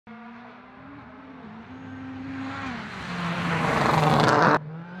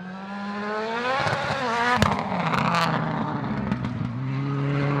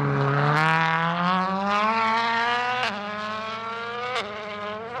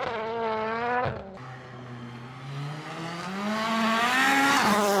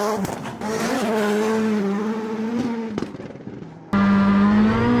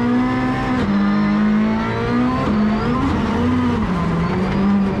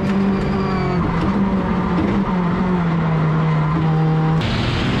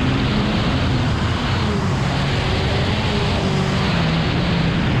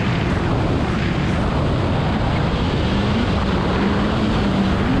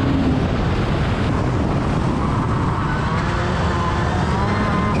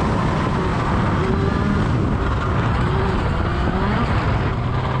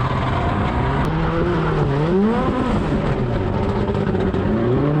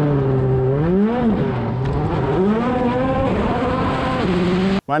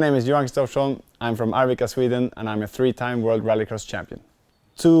My name is Johan Kristoffersson, I'm from Arvika, Sweden, and I'm a 3-time World Rallycross champion.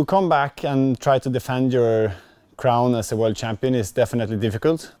 To come back and try to defend your crown as a world champion is definitely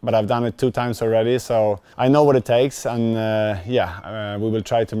difficult, but I've done it 2 times already, so I know what it takes, and we will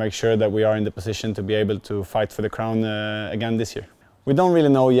try to make sure that we are in the position to be able to fight for the crown again this year. We don't really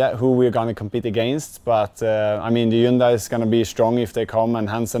know yet who we're going to compete against, but I mean, the Hyundai is going to be strong if they come, and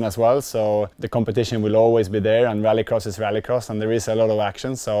Hansen as well, so the competition will always be there, and Rallycross is Rallycross, and there is a lot of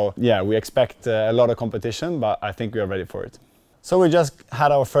action, so yeah, we expect a lot of competition, but I think we are ready for it. So we just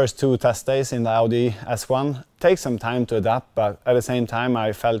had our first 2 test days in the Audi S1. Takes some time to adapt, but at the same time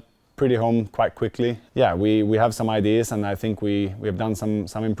I felt pretty home quite quickly. Yeah, we have some ideas, and I think we have done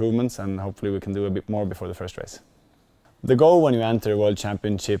some improvements, and hopefully we can do a bit more before the first race. The goal when you enter a World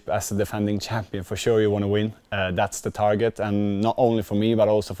Championship as a defending champion, for sure you want to win. That's the target, and not only for me but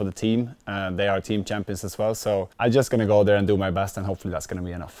also for the team. They are team champions as well, so I'm just going to go there and do my best, and hopefully that's going to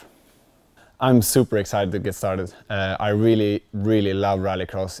be enough. I'm super excited to get started. I really love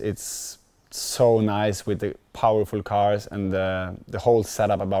Rallycross. It's so nice with the powerful cars, and the whole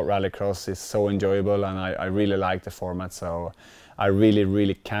setup about Rallycross is so enjoyable, and I really like the format, so I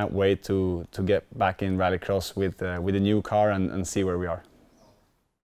really can't wait to get back in Rallycross with a new car and see where we are.